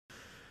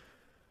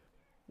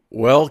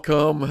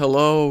Welcome,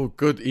 hello,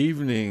 good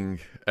evening,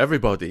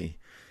 everybody.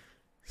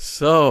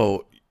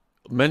 So,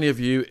 many of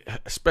you,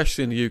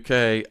 especially in the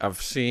UK,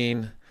 have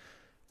seen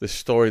this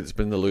story that's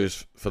been in the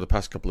news for the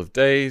past couple of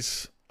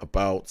days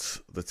about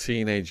the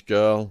teenage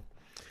girl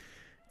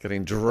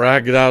getting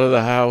dragged out of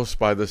the house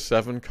by the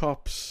 7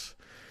 cops.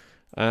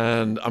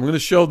 And I'm going to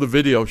show the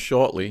video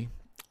shortly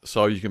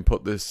so you can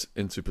put this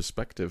into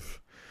perspective.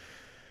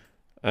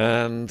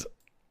 And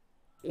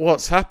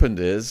what's happened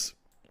is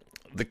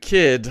the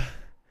kid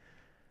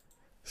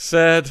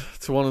said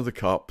to one of the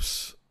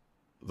cops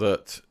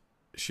that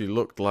she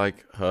looked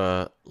like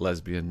her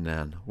lesbian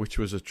nan, which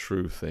was a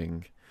true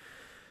thing.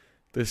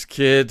 This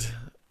kid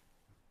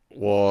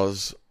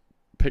was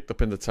picked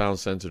up in the town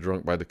centre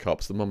drunk by the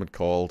cops. The mum had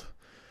called,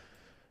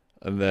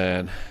 and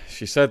then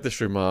she said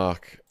this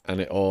remark, and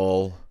it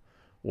all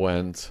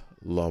went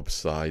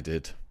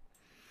lopsided.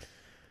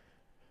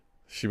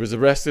 She was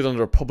arrested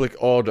under a public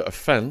order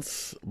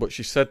offence, but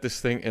she said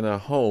this thing in her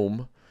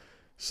home.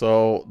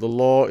 So the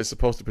law is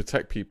supposed to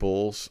protect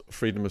people's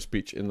freedom of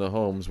speech in their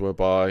homes,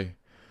 whereby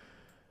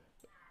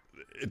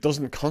it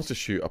doesn't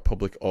constitute a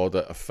public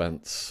order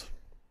offence.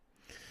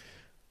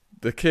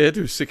 The kid,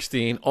 who's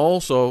 16,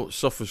 also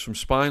suffers from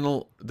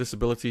spinal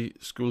disability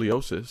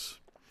scoliosis.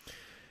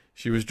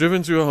 She was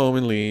driven to her home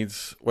in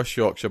Leeds, West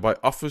Yorkshire, by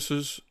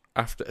officers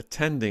after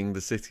attending the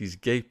city's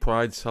gay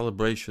pride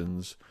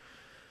celebrations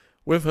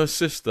with her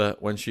sister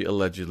when she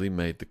allegedly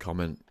made the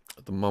comment.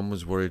 The mum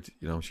was worried,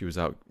 she was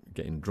out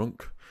getting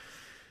drunk.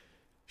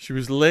 She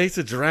was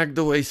later dragged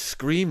away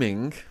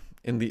screaming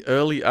in the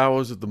early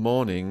hours of the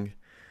morning,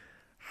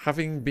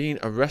 having been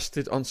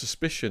arrested on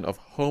suspicion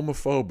of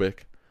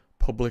homophobic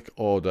public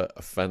order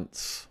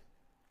offence.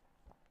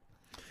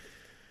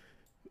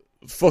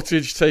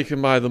 Footage taken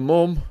by the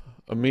mum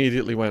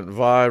immediately went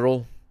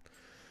viral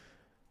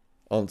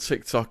on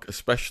TikTok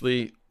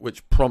especially,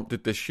 which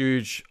prompted this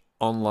huge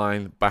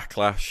online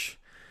backlash,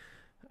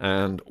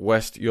 and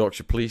West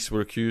Yorkshire police were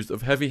accused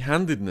of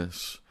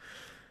heavy-handedness.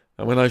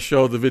 And when I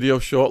show the video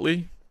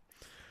shortly,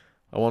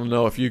 I want to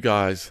know if you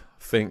guys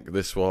think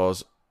this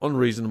was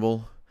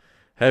unreasonable,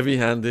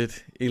 heavy-handed,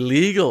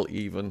 illegal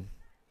even.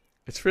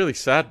 It's really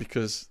sad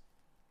because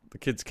the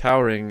kid's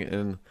cowering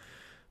in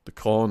the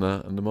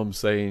corner and the mum's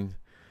saying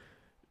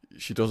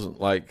she doesn't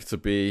like to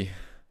be,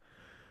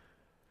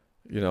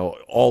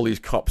 all these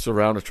cops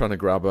around are trying to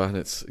grab her, and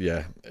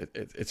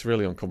it's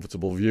really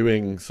uncomfortable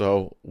viewing.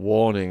 So,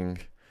 warning,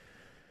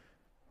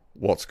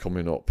 what's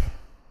coming up.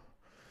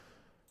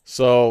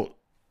 So,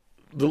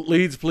 the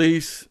Leeds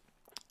police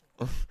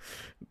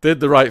did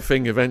the right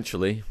thing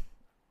eventually.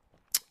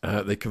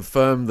 They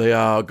confirmed they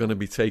are going to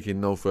be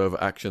taking no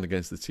further action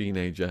against the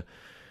teenager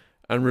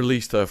and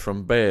released her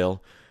from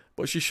bail.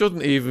 But she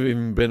shouldn't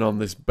even been on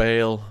this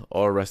bail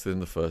or arrested in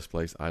the first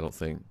place, I don't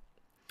think.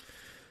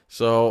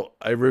 So,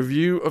 a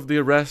review of the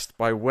arrest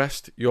by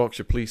West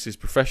Yorkshire Police's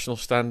Professional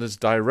Standards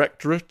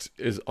Directorate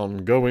is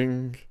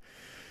ongoing.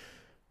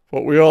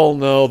 But we all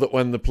know that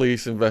when the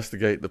police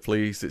investigate the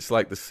police, it's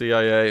like the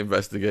CIA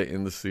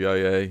investigating the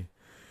CIA.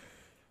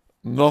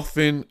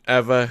 Nothing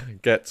ever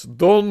gets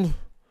done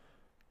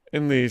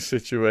in these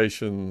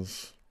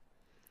situations.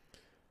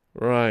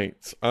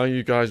 Right, are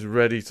you guys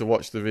ready to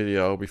watch the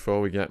video before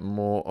we get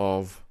more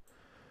of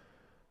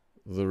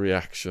the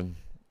reaction?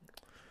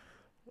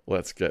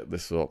 Let's get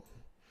this up.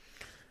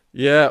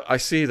 Yeah, I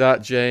see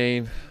that,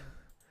 Jane.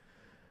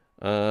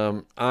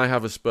 I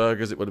have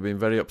Asperger's. It would have been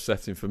very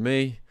upsetting for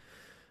me.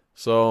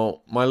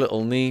 So, my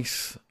little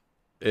niece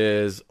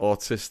is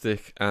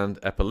autistic and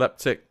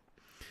epileptic.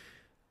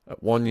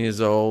 At 1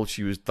 year old,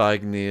 she was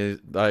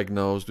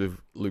diagnosed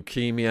with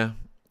leukemia,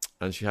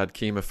 and she had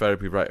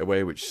chemotherapy right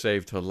away, which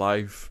saved her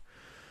life.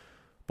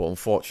 But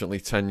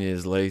unfortunately, 10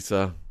 years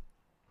later,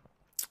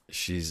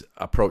 she's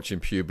approaching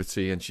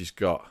puberty, and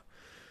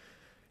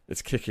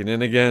it's kicking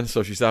in again.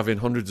 So she's having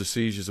hundreds of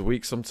seizures a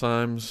week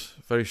sometimes.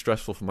 Very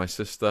stressful for my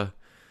sister.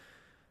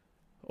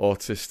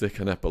 Autistic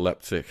and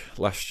epileptic.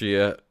 Last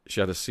year,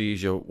 she had a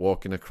seizure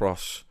walking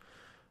across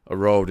a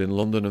road in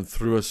London and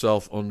threw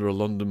herself under a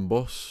London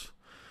bus.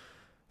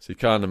 So you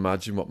can't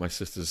imagine what my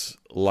sister's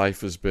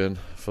life has been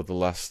for the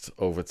last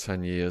over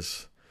 10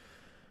 years.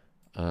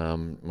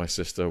 My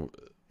sister,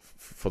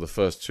 for the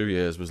first 2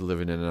 years, was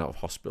living in and out of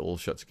hospital.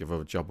 She had to give her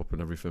a job up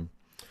and everything.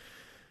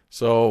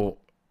 So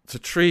to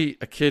treat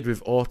a kid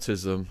with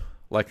autism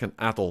like an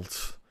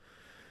adult,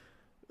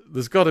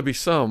 there's got to be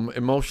some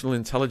emotional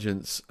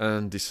intelligence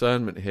and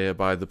discernment here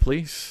by the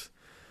police.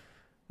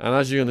 And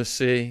as you're going to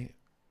see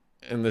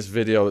in this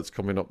video that's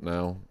coming up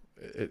now,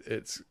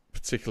 it's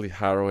particularly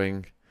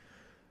harrowing.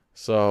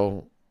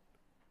 So,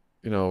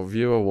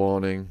 viewer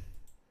warning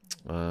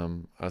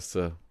as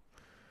to...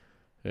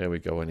 Here we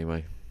go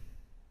anyway.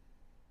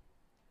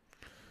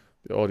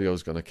 The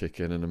audio's going to kick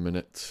in a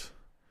minute.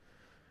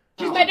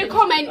 She's made a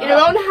comment in her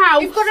own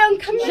house. You've got her on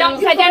camera. She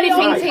hasn't said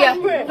anything to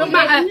you. Don't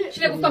matter.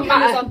 Don't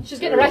matter. She's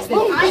getting arrested.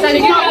 She's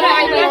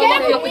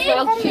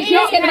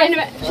not getting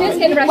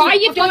arrested. Why are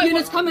you doing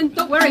this? Coming.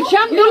 Don't worry. She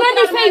hasn't done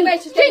anything.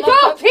 She's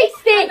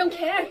autistic. I don't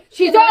care.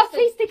 She's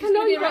autistic. I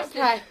know you're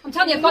okay. I'm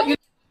telling you, I've got you.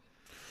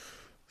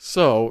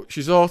 So,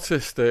 she's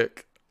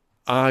autistic.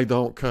 I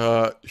don't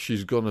care.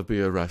 She's going to be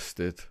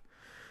arrested.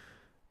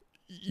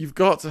 You've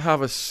got to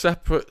have a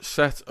separate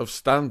set of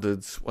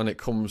standards when it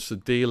comes to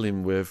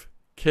dealing with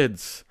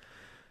kids,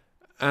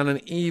 and an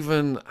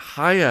even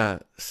higher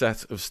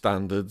set of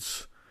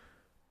standards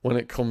when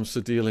it comes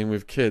to dealing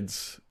with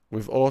kids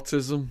with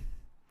autism.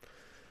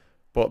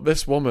 But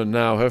this woman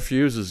now, her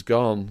fuse is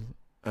gone,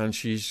 and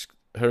she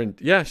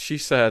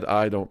said,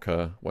 I don't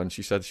care. When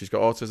she said she's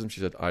got autism, she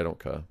said, I don't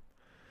care.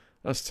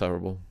 That's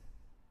terrible.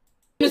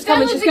 She's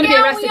coming, she's going to be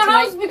arrested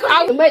tonight.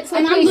 I'll wait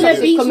till the police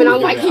officer come and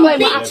I'll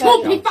explain what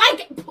happened. If I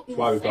get put in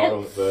why we got her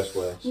on the first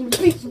place.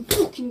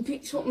 Fucking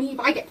bitch up me if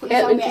I get put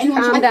in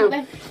calm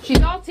down. She's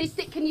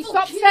autistic. Can you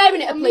stop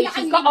staring at her, please?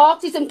 She's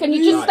got autism. Can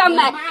you just stand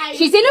there?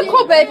 She's in a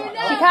cupboard.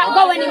 She can't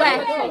go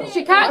anywhere.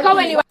 She can't go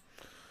anywhere.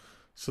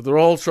 So they're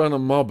all trying to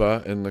mob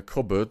her in the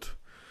cupboard.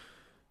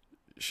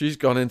 She's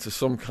gone into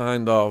some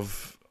kind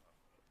of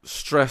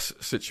stress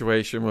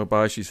situation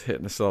whereby she's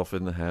hitting herself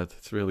in the head.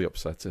 It's really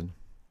upsetting.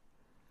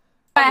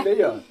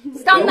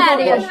 Stand there,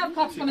 dear. They're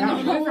going to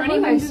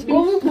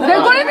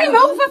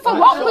remove her for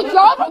what? With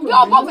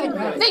your woman?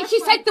 That she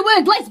said the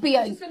word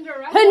lesbian.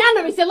 Her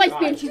nana is a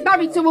lesbian. She's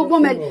married to a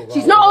woman.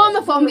 She's not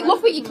homophobic.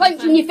 Look what you're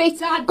clenching your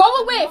fist. Go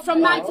away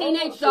from my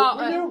teenage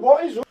daughter.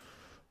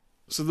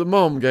 So the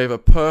mum gave a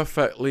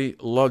perfectly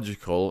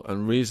logical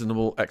and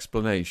reasonable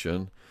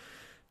explanation.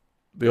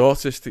 The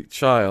autistic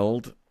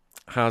child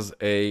has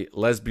a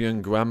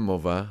lesbian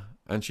grandmother,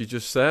 and she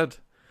just said,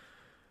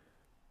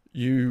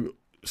 you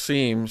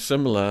seem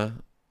similar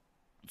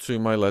to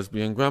my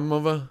lesbian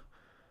grandmother.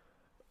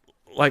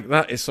 Like,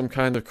 that is some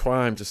kind of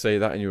crime to say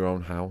that in your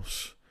own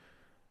house.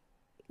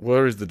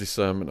 Where is the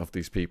discernment of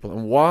these people?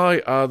 And why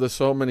are there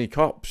so many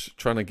cops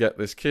trying to get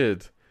this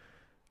kid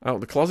out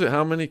of the closet?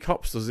 How many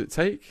cops does it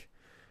take?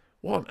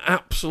 What an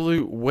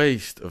absolute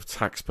waste of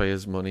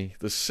taxpayers' money.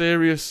 There's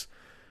serious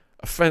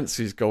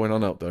offences going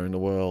on out there in the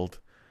world,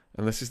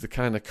 and this is the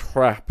kind of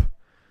crap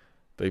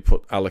they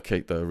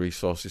allocate their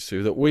resources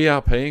to that we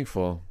are paying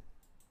for.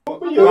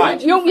 Right.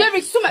 There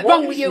is something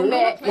wrong with you,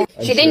 mate.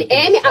 She didn't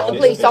aim it at the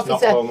police officer.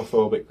 It's not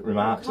homophobic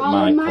remarks at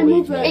my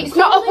colleague. It's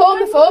not a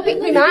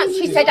homophobic remark.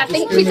 She said, I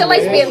think she's a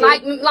lesbian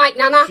like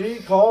Nana.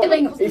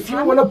 If you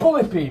want to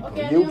bully people,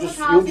 you'll just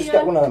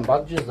get one of them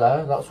badges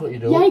there. That's what you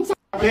do. Yeah,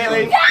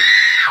 exactly.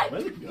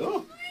 Where'd it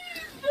go?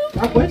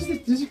 Where's this?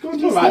 Does it go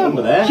to right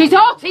under there? She's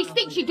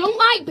autistic. She don't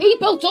like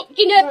people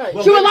touching her.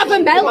 She will have a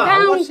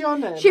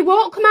meltdown. She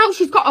won't come out.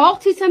 She's got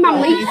autism. I'm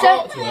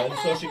Lisa.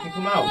 So she can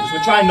come out. Because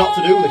we're trying not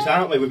to do this,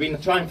 aren't we? We've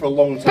been trying for a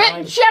long time.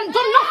 But she hasn't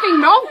done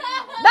nothing wrong.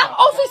 That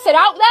officer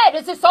out there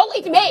has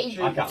assaulted me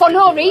for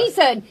no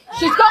reason.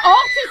 She's got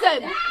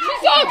autism.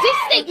 She's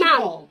autistic,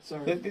 man.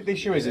 The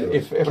issue is,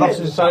 if an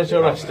officer decides to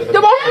arrest her... She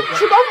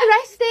wasn't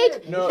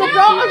arrested. No, they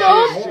brought her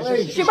up.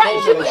 She's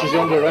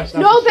under arrest.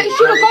 No, but she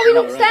was going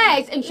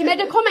upstairs and she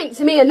made a comment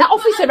to me, and that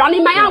officer ran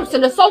in my house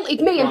and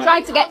assaulted me and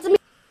tried to get to me.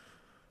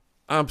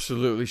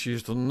 Absolutely,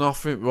 she's done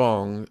nothing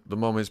wrong. The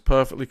mum is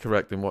perfectly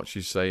correct in what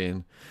she's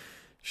saying.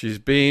 She's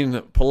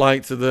being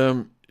polite to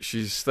them.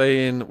 She's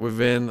staying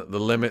within the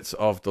limits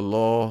of the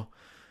law.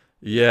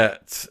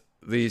 Yet,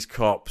 these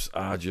cops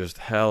are just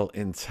hell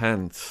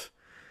intent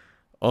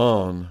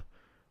on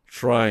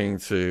trying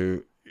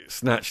to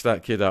snatch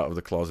that kid out of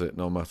the closet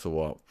no matter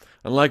what.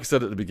 And like I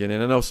said at the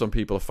beginning, I know some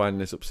people are finding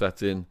this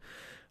upsetting.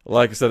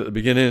 Like I said at the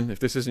beginning, if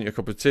this isn't your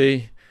cup of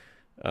tea,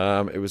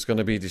 it was going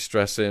to be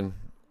distressing.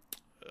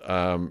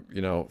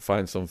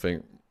 Find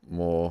something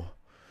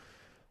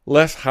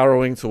less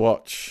harrowing to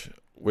watch.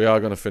 We are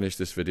going to finish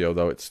this video,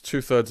 though. It's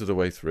 2/3 of the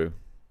way through.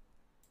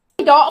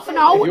 If you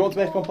want to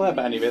make a complaint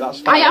about any of it,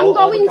 that's fine. I am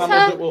going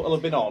to. Will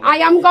have been on. I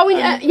am going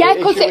to. Yeah,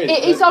 because it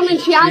is on, and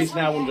she has. She's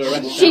now under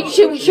arrest.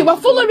 She was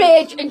full of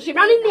rage, and she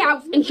ran in the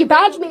house, and she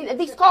barged me into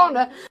this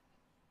corner.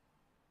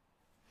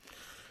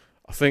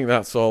 I think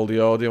that's all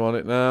the audio on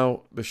it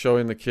now. They're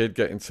showing the kid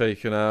getting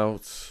taken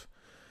out,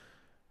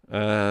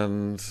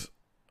 and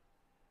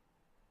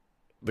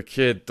the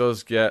kid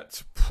does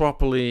get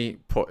properly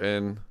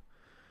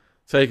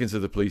taken to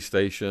the police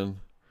station,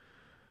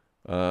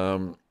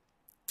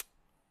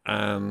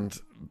 and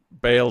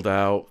bailed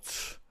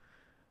out.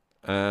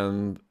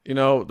 And,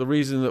 the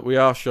reason that we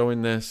are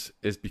showing this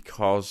is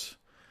because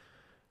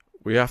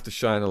we have to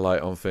shine a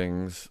light on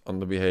things, on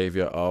the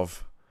behaviour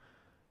of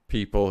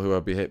people who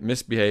are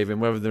misbehaving,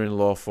 whether they're in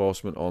law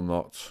enforcement or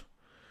not.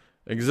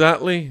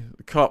 Exactly.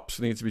 The cops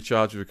need to be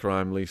charged with a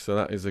crime, Lisa.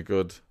 That is a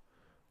good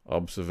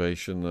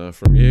observation there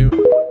from you.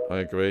 I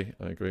agree.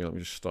 Let me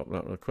just stop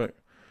that real quick.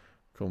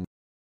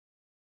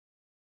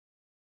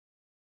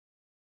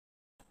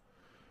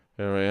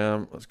 Here I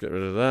am. Let's get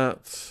rid of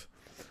that.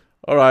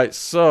 All right.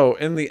 So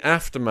in the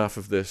aftermath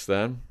of this,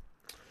 then,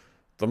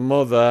 the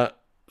mother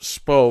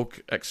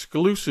spoke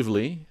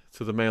exclusively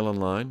to the Mail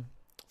Online,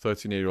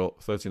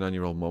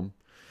 39-year-old mum,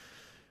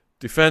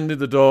 defended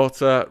the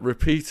daughter,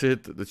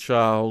 repeated that the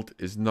child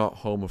is not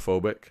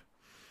homophobic.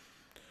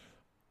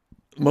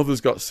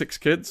 Mother's got 6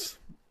 kids,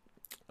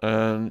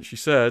 and she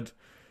said,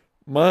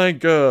 "My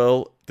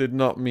girl did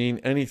not mean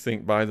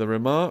anything by the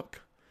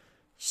remark.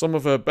 Some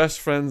of her best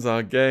friends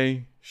are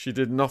gay. She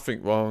did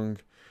nothing wrong.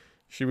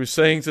 She was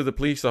saying to the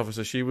police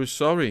officer she was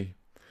sorry."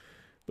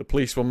 The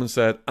policewoman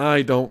said,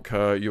 "I don't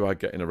care, you are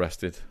getting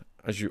arrested."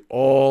 As you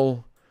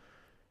all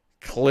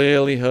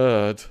clearly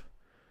heard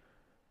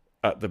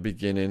at the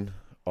beginning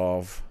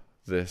of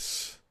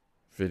this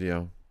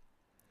video.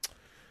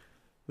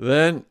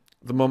 Then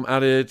the mum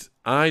added,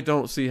 "I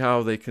don't see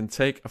how they can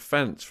take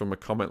offence from a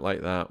comment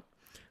like that.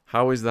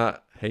 How is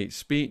that hate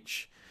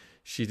speech?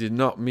 She did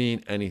not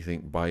mean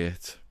anything by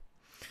it.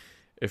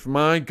 If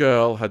my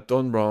girl had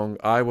done wrong,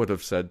 I would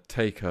have said,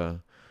 take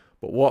her.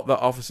 But what that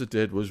officer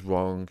did was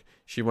wrong.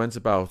 She went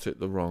about it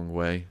the wrong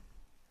way."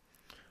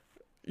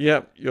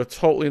 Yep, you're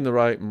totally in the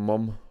right,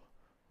 mum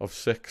of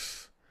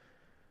 6.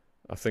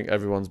 I think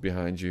everyone's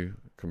behind you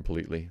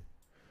completely.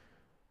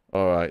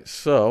 Alright,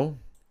 so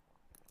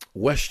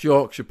West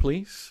Yorkshire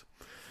Police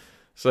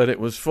said it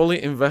was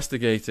fully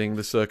investigating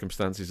the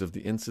circumstances of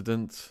the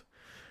incident,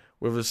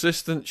 with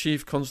Assistant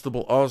Chief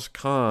Constable Oz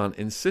Khan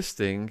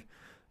insisting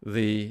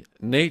the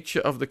nature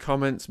of the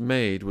comments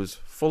made was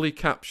fully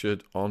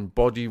captured on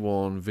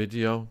body-worn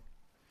video.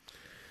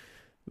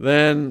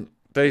 Then,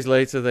 days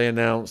later, they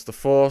announced the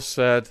force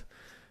said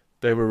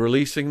they were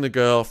releasing the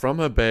girl from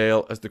her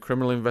bail as the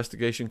criminal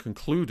investigation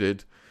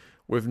concluded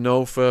with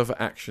no further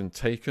action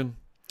taken.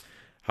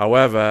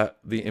 However,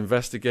 the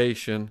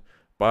investigation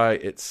by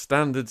its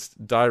Standards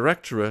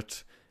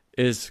Directorate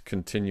is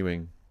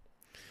continuing.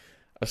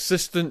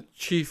 Assistant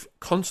Chief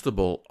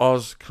Constable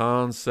Oz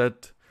Khan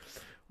said,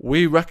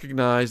 "We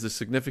recognise the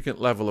significant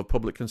level of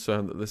public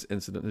concern that this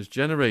incident has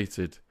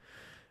generated,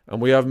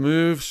 and we have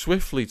moved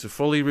swiftly to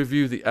fully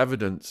review the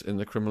evidence in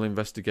the criminal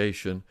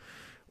investigation,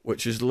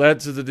 which has led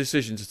to the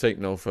decision to take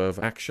no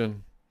further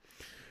action.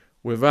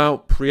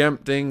 Without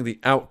preempting the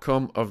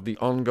outcome of the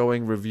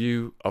ongoing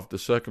review of the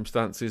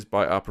circumstances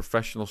by our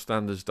Professional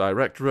Standards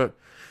Directorate,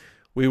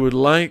 we would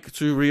like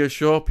to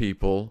reassure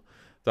people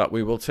that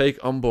we will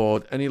take on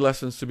board any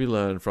lessons to be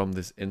learned from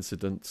this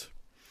incident.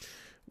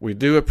 We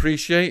do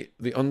appreciate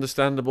the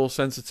understandable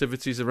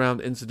sensitivities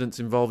around incidents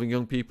involving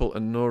young people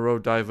and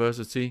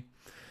neurodiversity,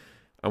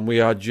 and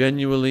we are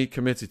genuinely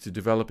committed to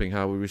developing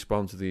how we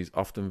respond to these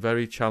often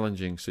very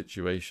challenging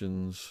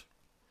situations."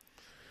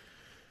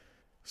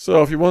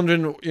 So if you're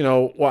wondering,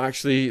 what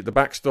actually the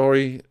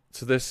backstory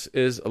to this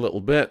is a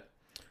little bit,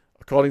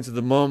 according to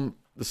the mum,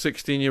 the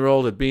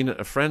 16-year-old had been at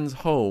a friend's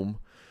home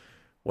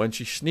when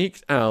she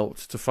sneaked out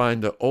to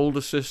find her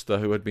older sister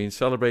who had been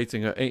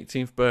celebrating her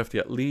 18th birthday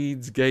at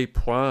Leeds Gay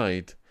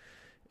Pride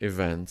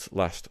event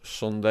last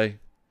Sunday.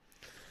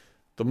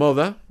 The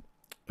mother,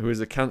 who is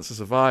a cancer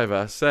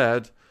survivor,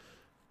 said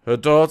her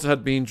daughter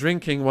had been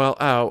drinking while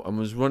out and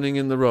was running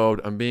in the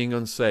road and being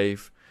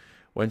unsafe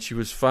when she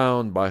was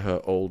found by her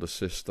older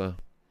sister.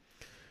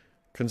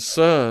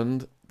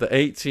 Concerned, the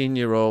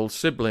 18-year-old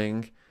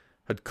sibling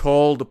had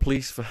called the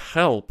police for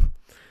help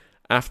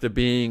after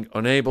being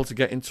unable to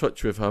get in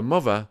touch with her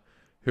mother,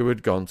 who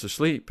had gone to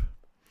sleep.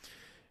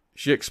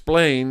 She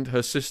explained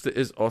her sister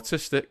is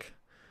autistic,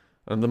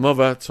 and the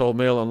mother told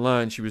Mail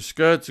Online she was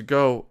scared to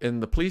go in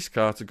the police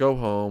car to go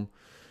home,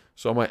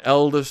 so my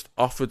eldest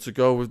offered to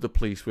go with the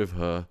police with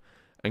her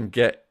and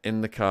get in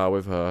the car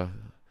with her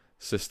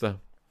sister.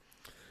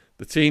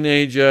 The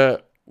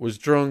teenager was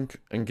drunk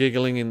and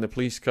giggling in the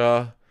police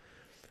car,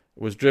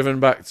 was driven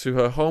back to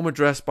her home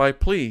address by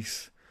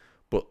police,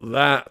 but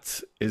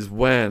that is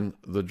when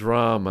the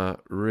drama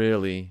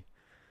really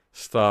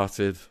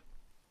started.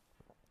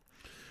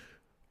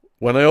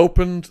 When I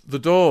opened the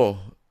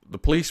door, the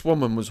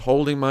policewoman was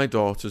holding my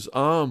daughter's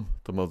arm,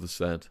 the mother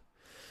said.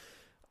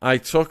 I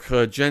took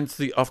her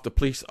gently off the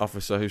police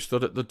officer who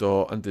stood at the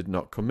door and did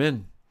not come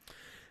in.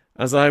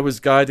 As I was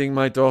guiding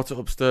my daughter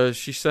upstairs,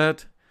 she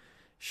said,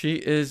 "She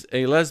is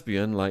a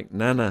lesbian like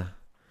Nana."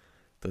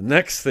 The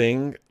next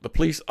thing, the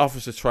police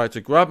officer tried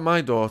to grab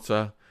my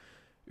daughter,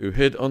 who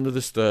hid under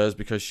the stairs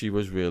because she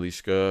was really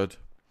scared.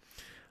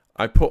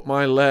 I put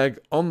my leg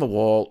on the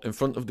wall in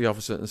front of the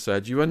officer and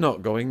said, "You are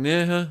not going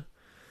near her."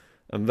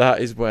 And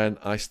that is when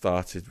I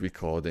started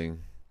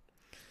recording.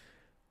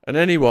 And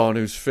anyone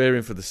who's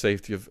fearing for the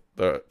safety of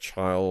their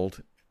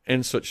child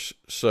in such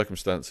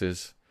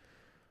circumstances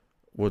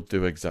would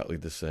do exactly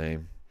the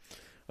same.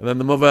 And then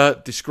the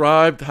mother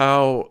described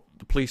how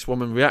the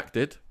policewoman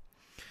reacted.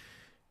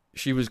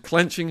 She was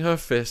clenching her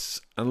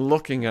fists and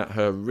looking at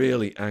her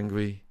really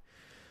angry.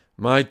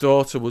 My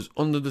daughter was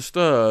under the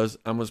stairs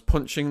and was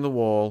punching the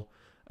wall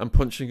and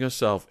punching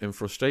herself in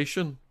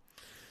frustration.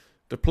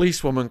 The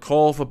policewoman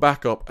called for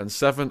backup and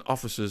 7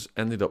 officers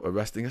ended up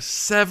arresting her.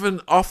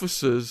 7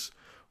 officers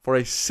for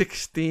a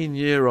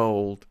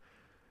 16-year-old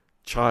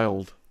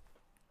child.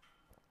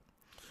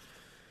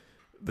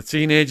 The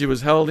teenager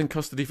was held in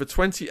custody for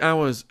 20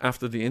 hours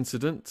after the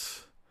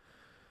incident.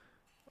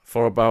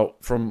 for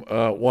about from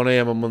 1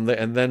 a.m. on Monday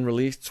and then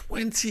released.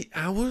 20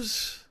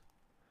 hours?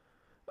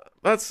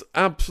 That's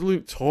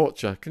absolute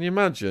torture. Can you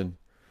imagine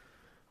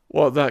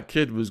what that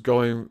kid was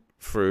going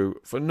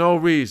through for no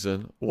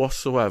reason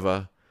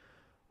whatsoever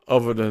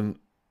other than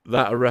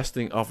that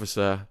arresting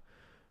officer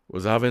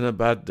was having a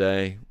bad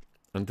day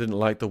and didn't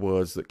like the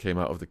words that came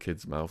out of the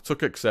kid's mouth,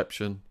 took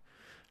exception,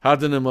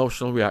 had an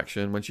emotional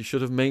reaction when she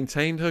should have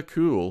maintained her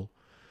cool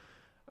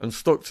and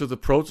stuck to the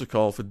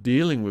protocol for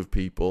dealing with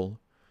people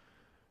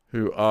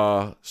who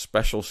are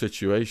special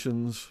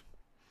situations.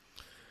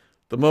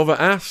 The mother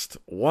asked,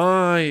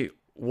 why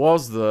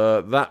was there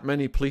that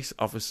many police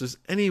officers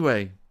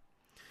anyway?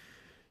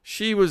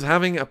 She was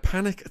having a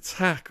panic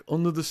attack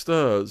under the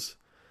stairs,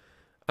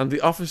 and the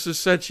officers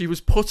said she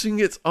was putting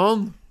it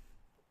on.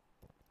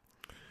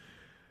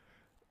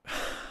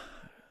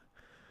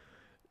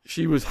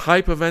 She was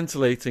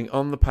hyperventilating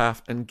on the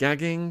path and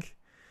gagging.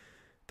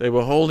 They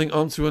were holding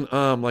onto an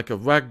arm like a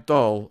rag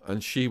doll,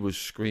 and she was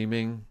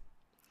screaming.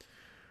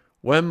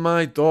 When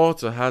my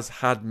daughter has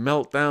had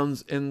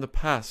meltdowns in the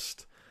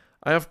past,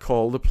 I have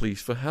called the police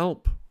for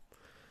help.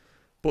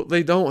 But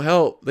they don't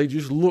help. They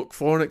just look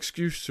for an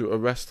excuse to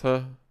arrest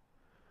her.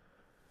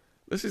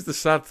 This is the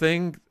sad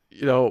thing.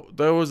 You know,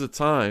 there was a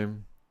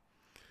time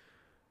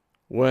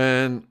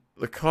when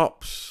the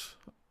cops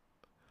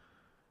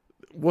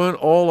weren't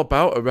all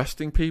about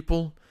arresting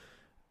people.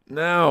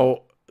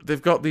 Now,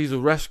 they've got these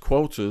arrest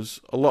quotas.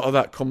 A lot of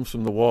that comes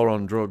from the war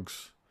on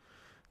drugs.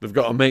 They've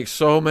got to make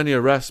so many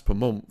arrests per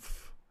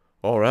month,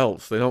 or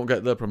else they don't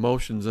get their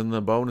promotions and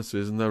their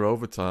bonuses and their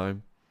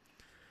overtime.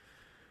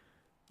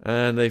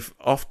 And they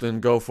often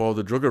go for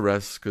the drug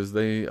arrests because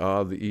they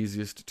are the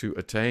easiest to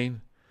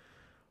attain.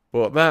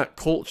 But that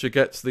culture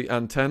gets the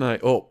antennae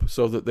up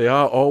so that they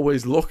are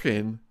always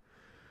looking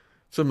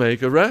to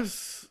make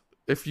arrests.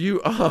 If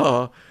you've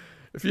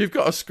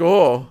got a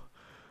score,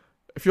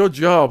 if your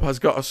job has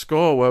got a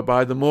score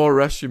whereby the more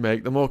arrests you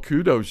make, the more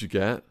kudos you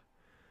get,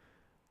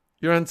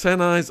 your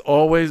antennae's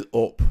always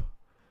up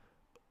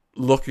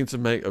looking to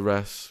make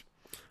arrests.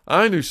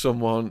 I knew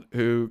someone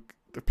who,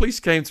 the police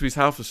came to his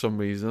house for some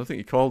reason. I think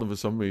he called them for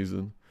some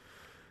reason.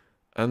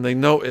 And they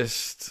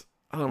noticed,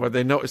 I don't know,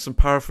 they noticed some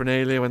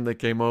paraphernalia when they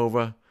came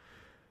over.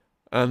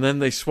 And then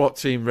they SWAT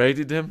team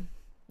raided him.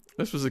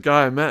 This was a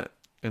guy I met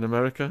in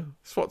America.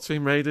 SWAT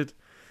team raided.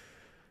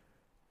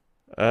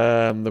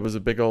 There was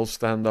a big old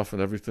standoff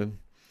and everything.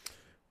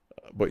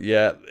 But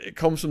yeah, it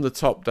comes from the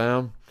top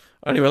down.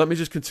 Anyway, let me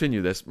just continue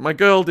this. My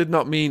girl did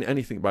not mean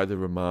anything by the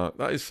remark.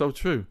 That is so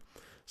true.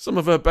 Some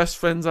of her best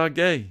friends are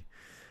gay.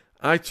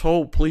 I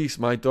told police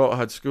my daughter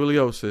had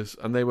scoliosis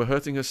and they were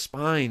hurting her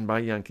spine by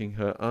yanking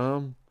her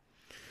arm.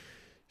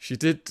 She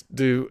did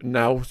do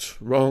nout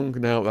wrong.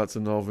 Now that's a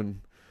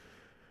northern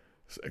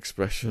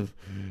expression.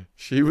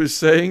 She was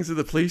saying to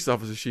the police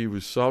officer she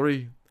was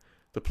sorry.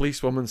 The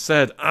policewoman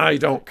said, I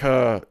don't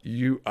care.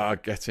 You are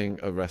getting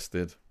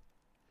arrested.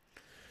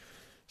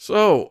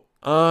 So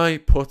I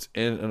put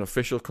in an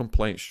official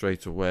complaint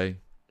straight away.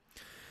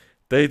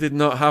 They did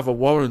not have a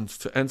warrant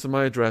to enter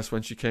my address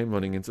when she came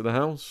running into the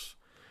house.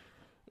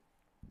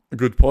 A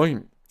good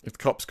point. If the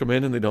cops come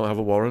in and they don't have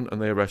a warrant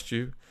and they arrest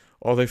you,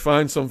 or they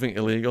find something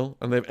illegal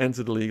and they've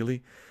entered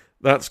illegally,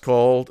 that's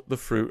called the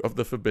fruit of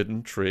the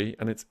forbidden tree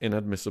and it's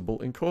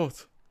inadmissible in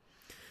court.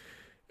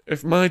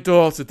 If my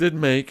daughter did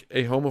make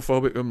a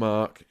homophobic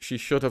remark, she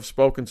should have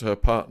spoken to her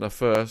partner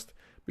first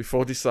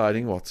before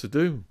deciding what to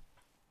do.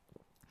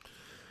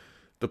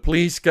 The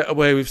police get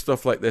away with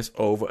stuff like this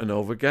over and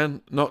over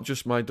again, not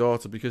just my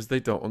daughter, because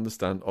they don't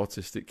understand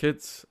autistic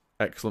kids.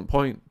 Excellent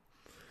point.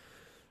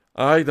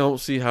 I don't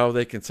see how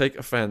they can take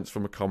offence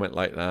from a comment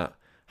like that.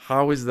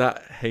 How is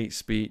that hate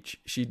speech?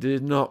 She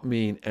did not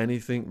mean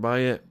anything by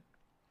it.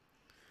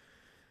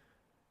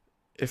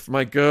 If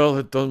my girl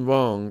had done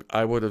wrong,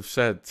 I would have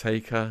said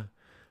take her.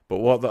 But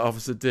what the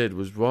officer did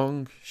was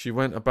wrong. She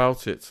went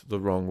about it the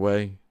wrong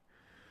way.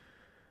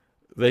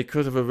 They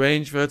could have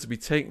arranged for her to be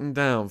taken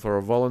down for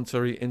a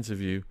voluntary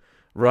interview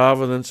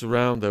rather than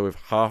surround her with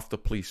half the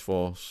police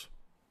force.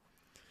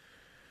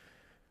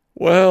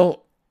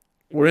 Well,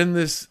 we're in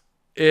this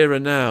era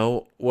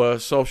now where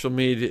social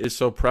media is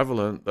so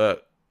prevalent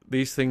that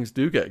these things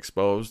do get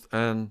exposed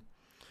and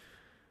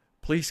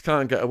police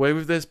can't get away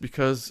with this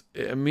because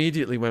it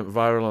immediately went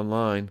viral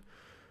online.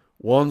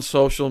 One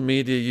social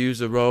media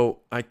user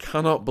wrote, I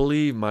cannot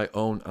believe my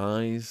own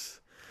eyes.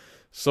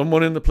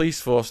 Someone in the police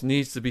force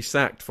needs to be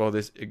sacked for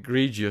this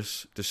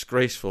egregious,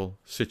 disgraceful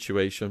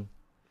situation.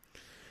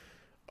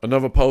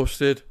 Another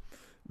posted,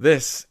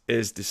 this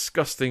is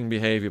disgusting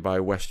behaviour by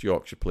West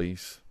Yorkshire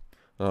Police.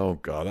 Oh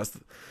God,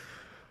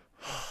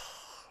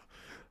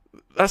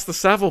 that's the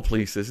Savile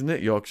Police, isn't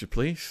it? Yorkshire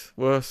Police,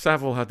 where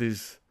Savile had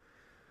his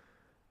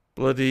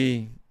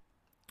bloody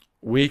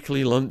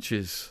weekly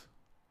lunches.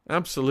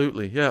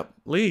 Absolutely, yeah.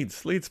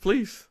 Leeds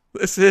Police.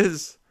 This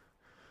is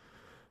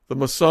the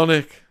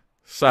Masonic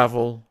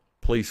Savile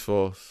Police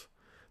Force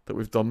that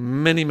we've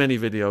done many, many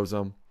videos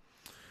on.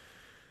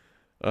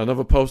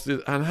 Another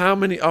posted, and how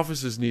many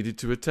officers needed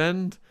to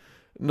attend?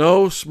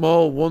 No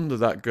small wonder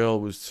that girl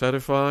was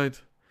terrified.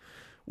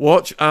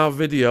 Watch our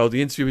video,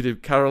 the interview we did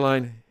with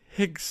Caroline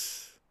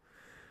Higgs,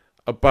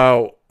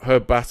 about her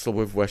battle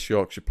with West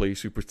Yorkshire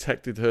Police, who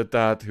protected her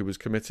dad, who was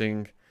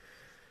committing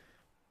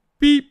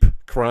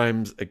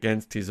crimes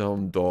against his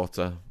own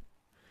daughter.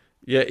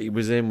 Yet he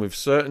was in with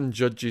certain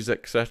judges,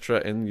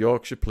 etc., in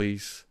Yorkshire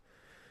Police,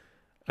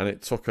 and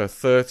it took her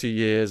 30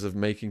 years of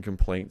making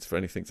complaints for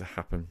anything to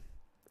happen.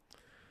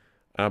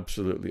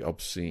 Absolutely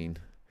obscene.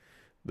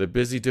 They're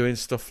busy doing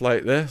stuff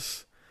like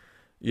this,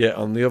 yet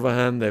on the other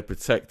hand, they're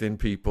protecting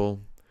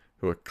people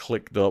who are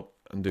clicked up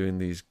and doing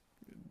these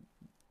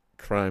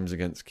crimes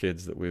against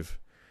kids that we've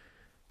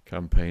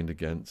campaigned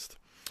against.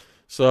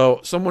 So,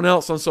 someone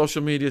else on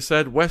social media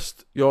said,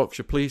 West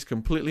Yorkshire Police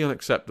completely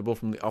unacceptable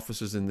from the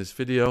officers in this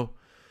video.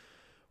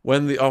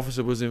 When the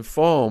officer was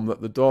informed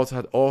that the daughter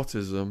had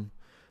autism,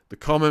 the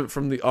comment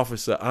from the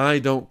officer, "I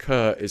don't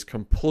care," is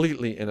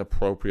completely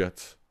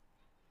inappropriate.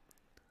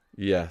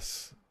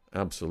 Yes,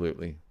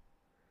 absolutely.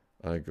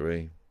 I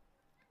agree.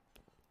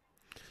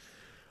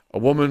 A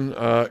woman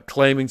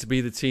claiming to be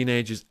the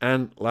teenager's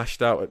aunt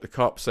lashed out at the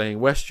cops, saying,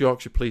 West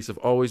Yorkshire Police have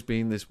always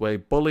been this way.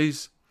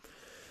 Bullies.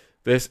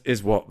 This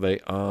is what they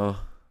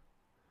are.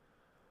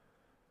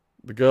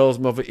 The girl's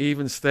mother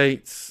even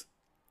states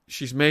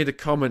she's made a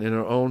comment in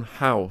her own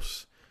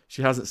house.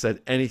 She hasn't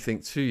said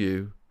anything to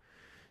you.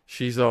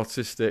 She's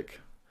autistic,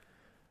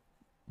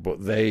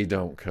 but they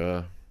don't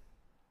care.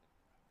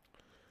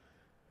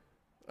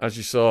 As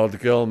you saw, the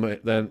girl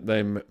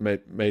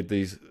made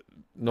these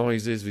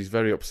noises, these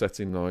very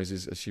upsetting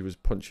noises, as she was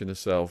punching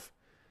herself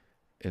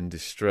in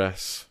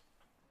distress.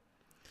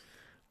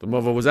 The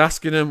mother was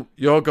asking him,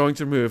 "You're going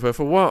to remove her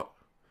for what?"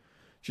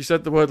 She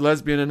said the word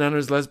lesbian, and Anna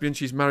is lesbian.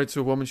 She's married to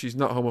a woman. She's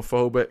not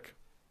homophobic.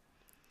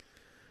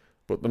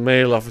 But the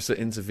male officer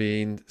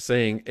intervened,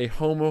 saying a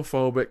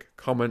homophobic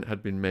comment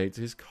had been made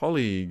to his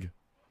colleague.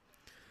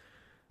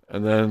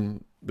 And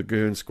then the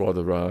goon squad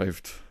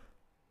arrived.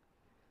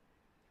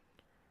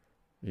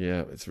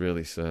 Yeah, it's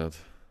really sad.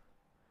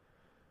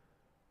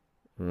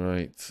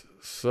 Right,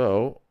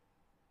 so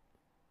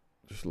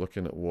just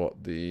looking at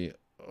what the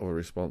other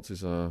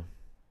responses are.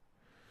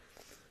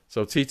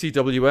 So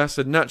TTWS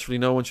said, naturally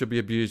no one should be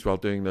abused while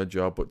doing their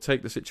job, but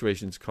take the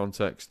situation into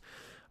context.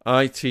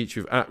 I teach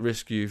with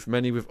at-risk youth,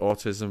 many with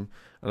autism,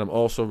 and I'm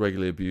also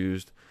regularly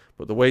abused.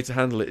 But the way to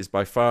handle it is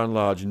by far and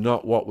large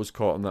not what was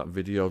caught in that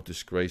video.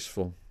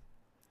 Disgraceful.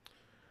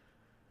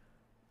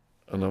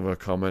 Another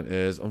comment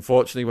is,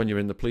 unfortunately, when you're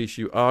in the police,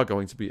 you are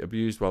going to be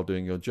abused while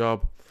doing your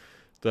job.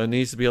 There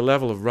needs to be a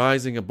level of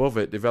rising above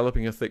it,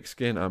 developing a thick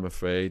skin, I'm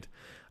afraid.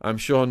 I'm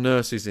sure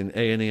nurses in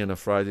A&E on a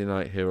Friday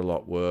night hear a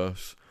lot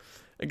worse.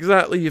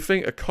 Exactly, you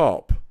think a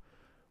cop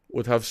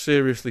would have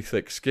seriously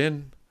thick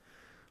skin?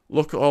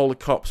 Look at all the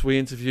cops we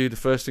interview. The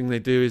first thing they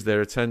do is they're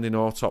attending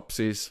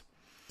autopsies.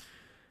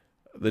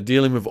 They're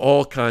dealing with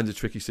all kinds of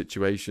tricky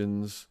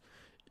situations.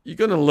 You're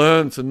going to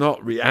learn to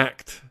not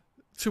react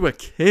to a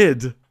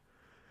kid.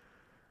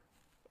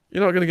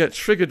 You're not going to get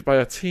triggered by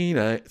a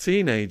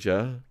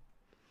teenager.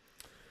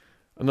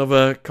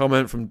 Another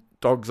comment from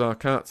Dogs Are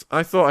Cats.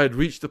 I thought I had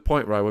reached the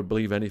point where I would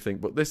believe anything,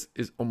 but this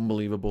is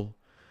unbelievable.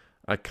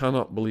 I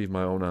cannot believe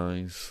my own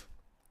eyes.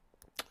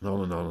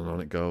 On and on and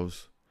on it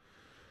goes.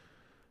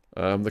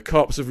 The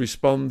cops have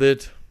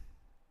responded.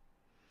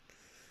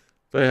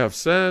 They have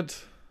said,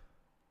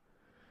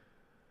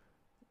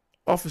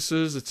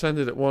 officers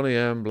attended at 1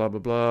 a.m, blah, blah,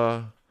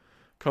 blah.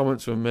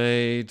 Comments were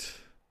made.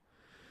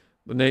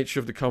 The nature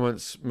of the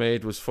comments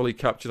made was fully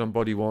captured on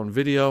body worn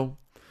video.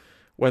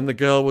 When the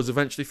girl was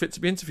eventually fit to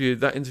be interviewed,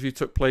 that interview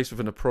took place with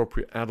an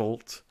appropriate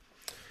adult.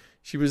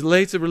 She was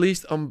later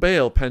released on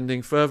bail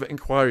pending further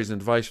inquiries and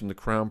advice from the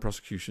Crown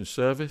Prosecution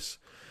Service.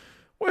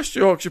 West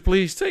Yorkshire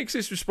Police takes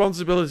its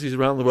responsibilities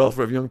around the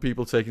welfare of young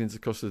people taken into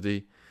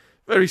custody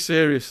very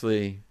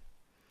seriously.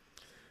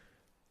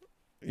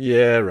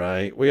 Yeah,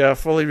 right. We are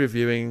fully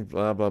reviewing,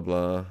 blah, blah,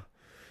 blah.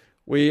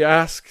 We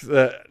ask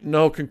that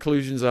no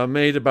conclusions are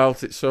made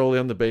about it solely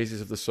on the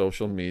basis of the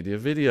social media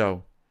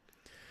video.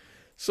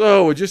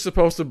 So, we're just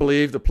supposed to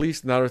believe the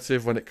police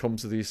narrative when it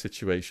comes to these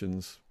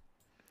situations.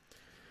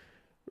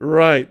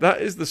 Right,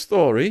 that is the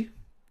story.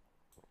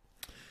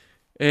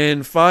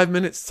 In 5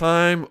 minutes'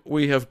 time,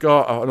 we have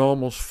got an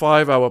almost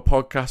 5-hour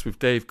podcast with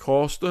Dave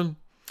Corsten.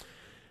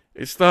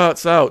 It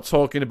starts out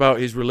talking about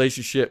his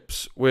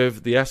relationships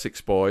with the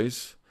Essex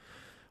boys,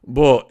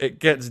 but it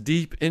gets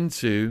deep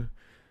into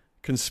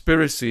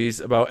conspiracies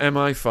about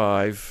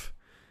MI5,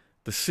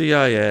 the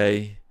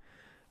CIA,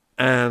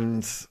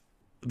 and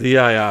the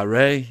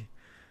IRA,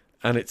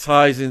 and it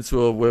ties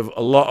into with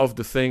a lot of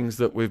the things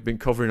that we've been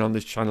covering on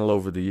this channel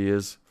over the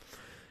years.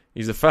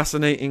 He's a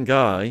fascinating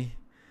guy,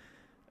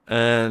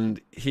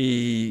 and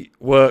he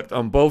worked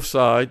on both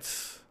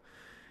sides.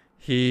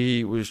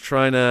 He was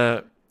trying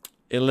to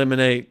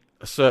eliminate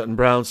a certain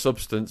brown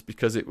substance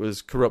because it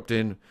was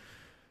corrupting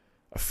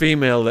a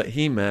female that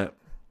he met,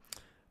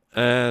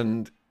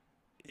 and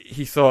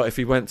he thought if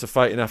he went to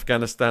fight in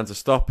Afghanistan to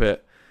stop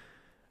it,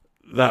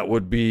 that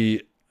would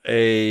be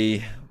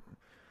a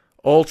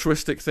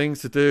altruistic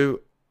things to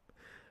do.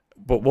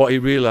 But what he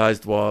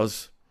realised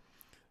was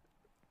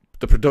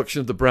the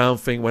production of the brown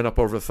thing went up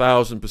over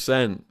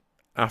 1,000%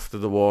 after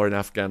the war in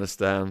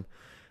Afghanistan.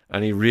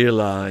 And he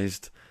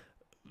realised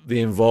the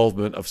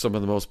involvement of some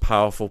of the most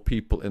powerful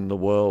people in the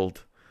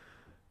world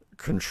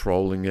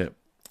controlling it.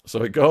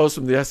 So it goes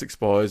from the Essex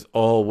Boys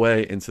all the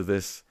way into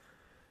this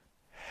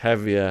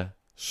heavier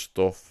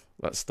stuff.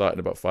 That started in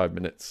about 5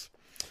 minutes.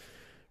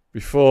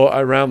 Before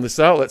I round this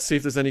out, let's see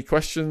if there's any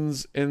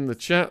questions in the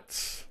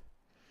chat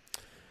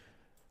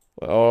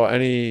or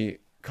any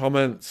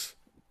comments.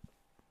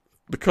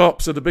 The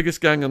cops are the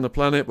biggest gang on the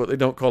planet, but they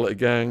don't call it a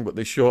gang, but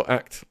they sure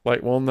act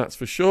like one, that's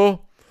for sure.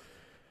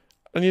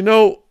 And you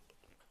know,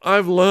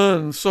 I've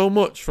learned so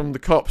much from the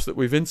cops that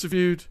we've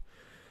interviewed,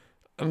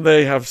 and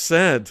they have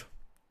said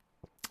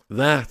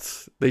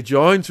that they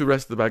joined to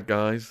arrest the bad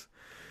guys.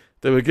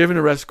 They were given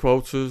arrest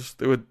quotas.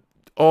 It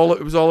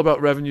was all about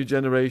revenue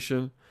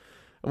generation.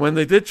 And when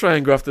they did try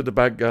and go after the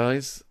bad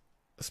guys,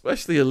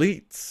 especially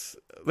elites,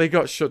 they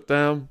got shut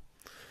down.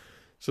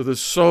 So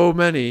there's so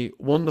many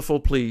wonderful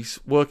police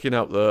working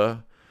out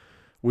there.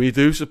 We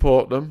do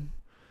support them.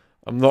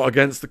 I'm not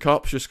against the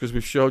cops just because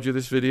we've showed you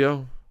this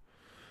video.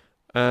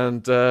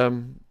 And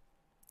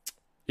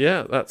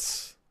yeah,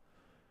 that's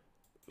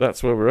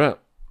where we're at.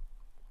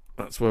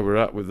 That's where we're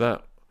at with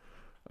that.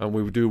 And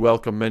we do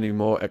welcome many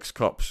more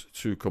ex-cops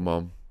to come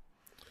on.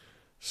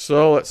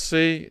 So let's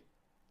see.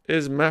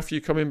 Is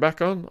Matthew coming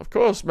back on? Of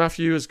course,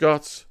 Matthew has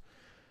got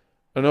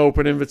an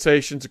open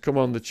invitation to come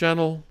on the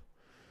channel.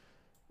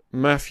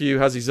 Matthew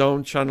has his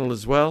own channel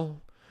as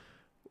well,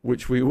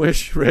 which we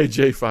wish, Ray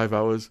J 5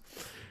 hours,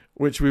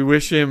 which we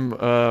wish him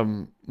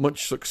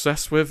much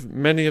success with.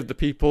 Many of the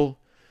people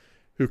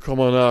who come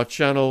on our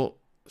channel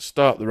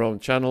start their own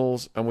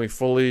channels, and we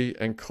fully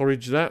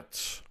encourage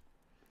that.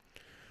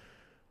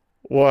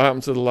 What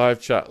happened to the live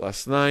chat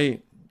last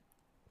night?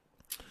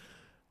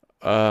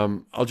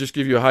 I'll just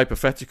give you a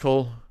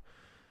hypothetical.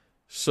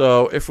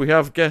 So if we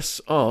have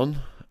guests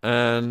on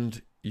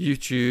and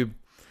YouTube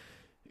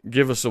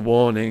give us a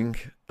warning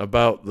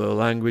about the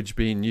language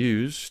being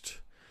used,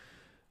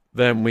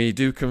 then we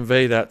do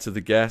convey that to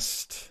the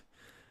guest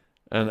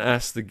and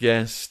ask the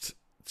guest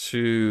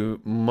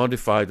to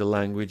modify the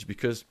language,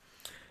 because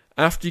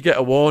after you get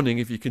a warning,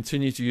 if you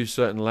continue to use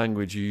certain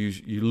language,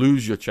 you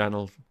lose your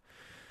channel.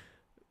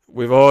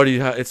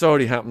 It's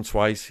already happened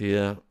twice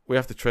here. We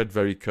have to tread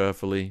very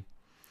carefully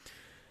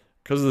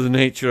because of the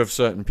nature of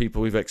certain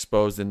people we've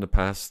exposed in the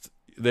past.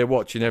 They're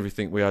watching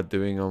everything we are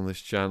doing on this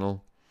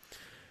channel.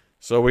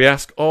 So we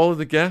ask all of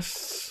the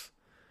guests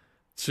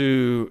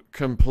to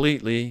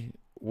completely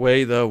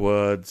weigh their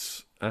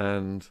words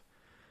and,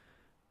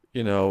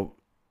 you know,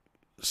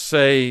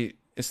 say,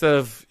 instead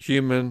of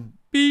human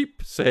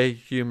beep, say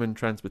human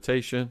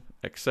transportation,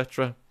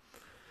 etc.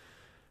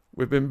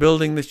 We've been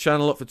building this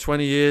channel up for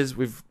 20 years.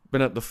 We've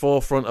been at the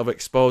forefront of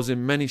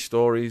exposing many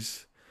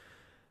stories,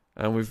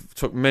 and we've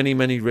took many,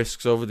 many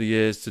risks over the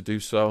years to do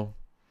so.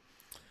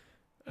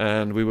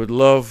 And we would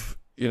love,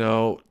 you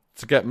know,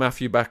 to get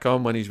Matthew back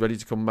on when he's ready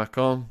to come back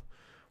on.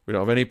 We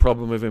don't have any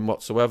problem with him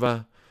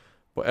whatsoever.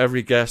 But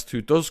every guest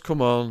who does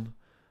come on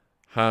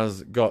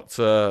has got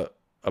to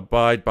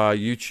abide by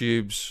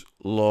YouTube's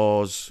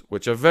laws,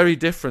 which are very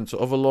different to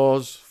other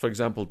laws, for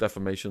example,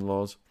 defamation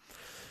laws.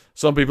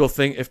 Some people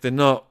think if they're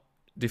not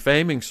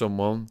defaming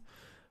someone,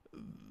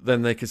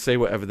 then they can say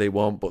whatever they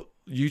want, but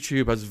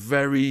YouTube has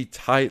very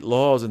tight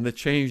laws and they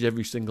change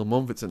every single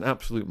month. It's an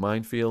absolute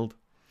minefield.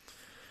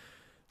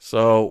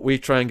 So we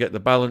try and get the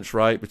balance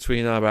right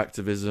between our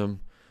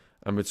activism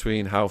and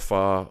between how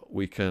far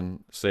we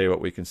can say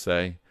what we can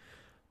say.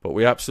 But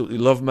we absolutely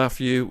love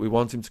Matthew. We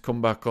want him to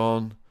come back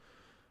on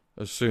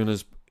as soon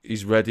as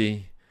he's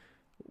ready.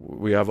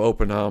 We have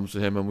open arms to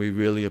him, and we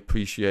really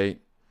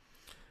appreciate,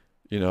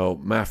 you know,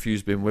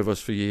 Matthew's been with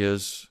us for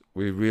years.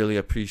 We really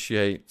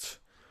appreciate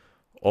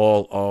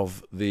all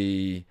of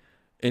the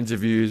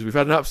interviews. We've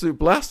had an absolute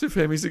blast with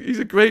him. He's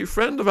a great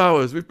friend of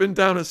ours. We've been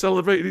down and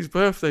celebrated his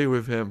birthday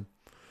with him.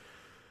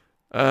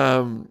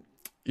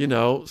 You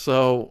know,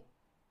 so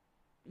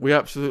we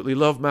absolutely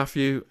love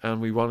Matthew, and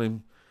we want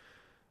him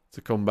to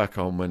come back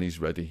on when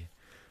he's ready.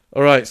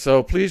 All right,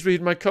 so please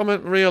read my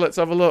comment, Maria. Let's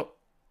have a look.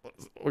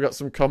 We got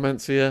some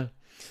comments here.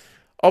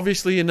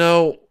 Obviously, you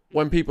know,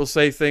 when people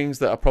say things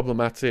that are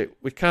problematic,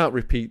 we can't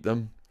repeat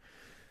them.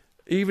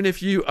 Even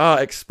if you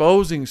are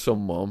exposing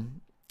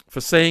someone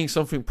for saying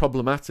something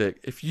problematic,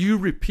 if you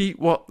repeat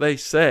what they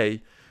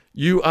say,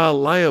 you are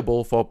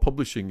liable for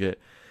publishing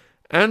it.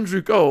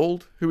 Andrew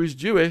Gold, who is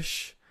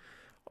Jewish,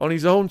 on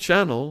his own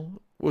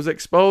channel was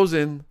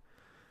exposing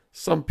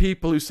some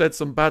people who said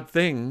some bad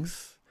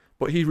things,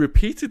 but he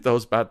repeated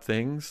those bad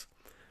things,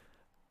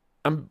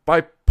 and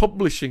by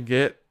publishing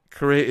it,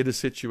 created a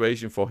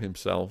situation for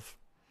himself.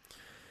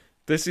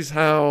 This is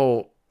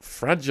how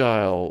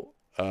fragile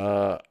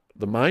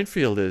the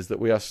minefield is that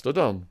we are stood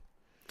on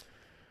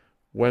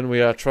when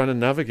we are trying to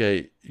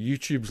navigate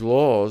YouTube's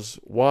laws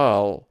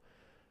while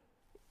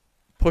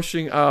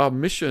pushing our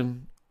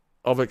mission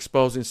of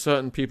exposing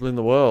certain people in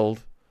the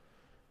world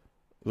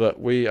that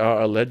we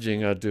are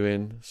alleging are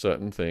doing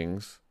certain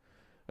things.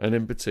 And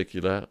in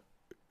particular,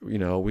 we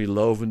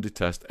loathe and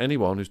detest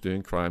anyone who's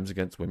doing crimes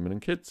against women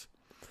and kids.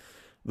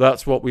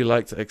 That's what we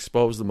like to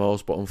expose the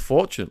most. But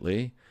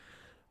unfortunately,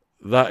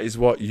 that is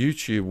what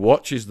YouTube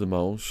watches the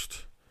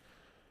most.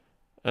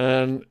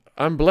 And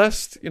I'm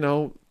blessed,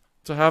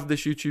 to have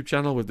this YouTube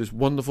channel with this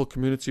wonderful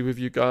community with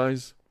you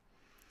guys.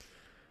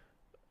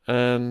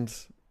 And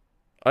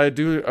I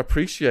do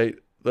appreciate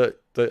that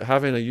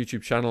having a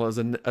YouTube channel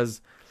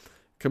as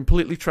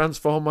completely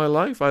transformed my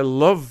life. I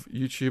love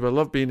YouTube. I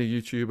love being a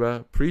YouTuber.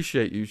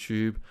 Appreciate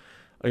YouTube.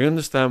 I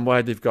understand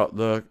why they've got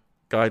the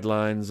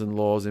guidelines and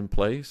laws in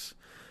place.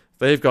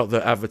 They've got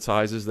the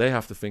advertisers they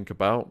have to think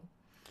about.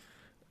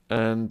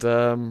 And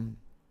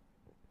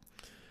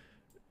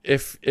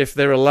if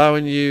they're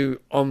allowing you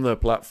on the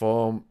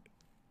platform,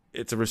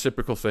 it's a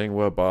reciprocal thing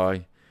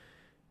whereby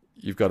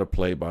you've got to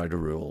play by the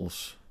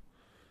rules.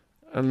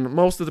 And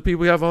most of the people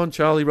we have on,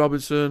 Charlie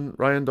Robinson,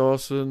 Ryan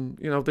Dawson,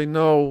 they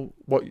know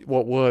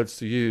what words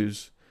to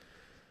use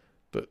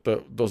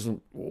that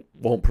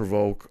won't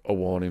provoke a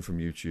warning from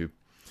YouTube.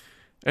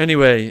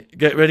 Anyway,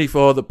 get ready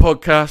for the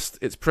podcast.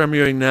 It's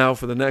premiering now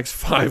for the next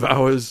 5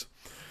 hours.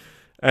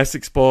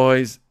 Essex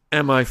Boys,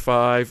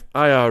 MI5,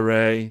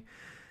 IRA.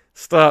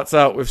 Starts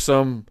out with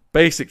some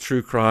basic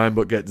true crime,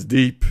 but gets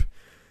deep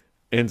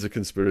into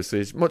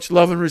conspiracies. Much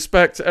love and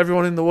respect to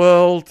everyone in the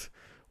world,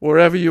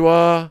 wherever you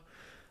are.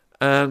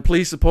 And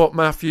please support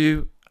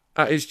Matthew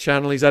at his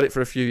channel. He's had it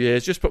for a few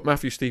years. Just put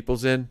Matthew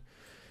Steeples in.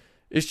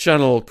 His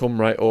channel will come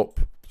right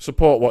up.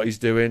 Support what he's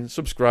doing.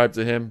 Subscribe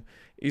to him.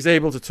 He's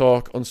able to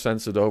talk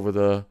uncensored over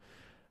there.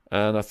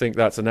 And I think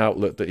that's an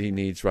outlet that he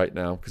needs right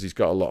now because he's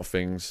got a lot of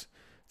things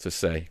to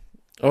say.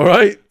 All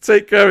right.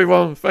 Take care,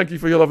 everyone. Thank you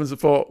for your love and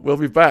support. We'll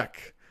be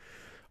back.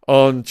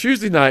 On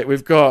Tuesday night,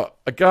 we've got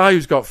a guy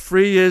who's got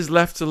 3 years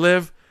left to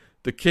live.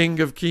 The king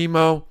of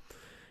chemo.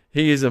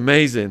 He is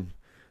amazing.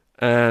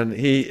 And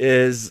he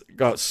is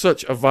got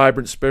such a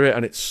vibrant spirit,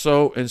 and it's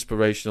so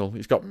inspirational.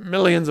 He's got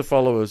millions of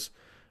followers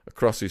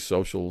across his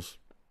socials.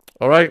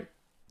 All right.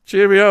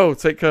 Cheerio.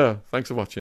 Take care. Thanks for watching.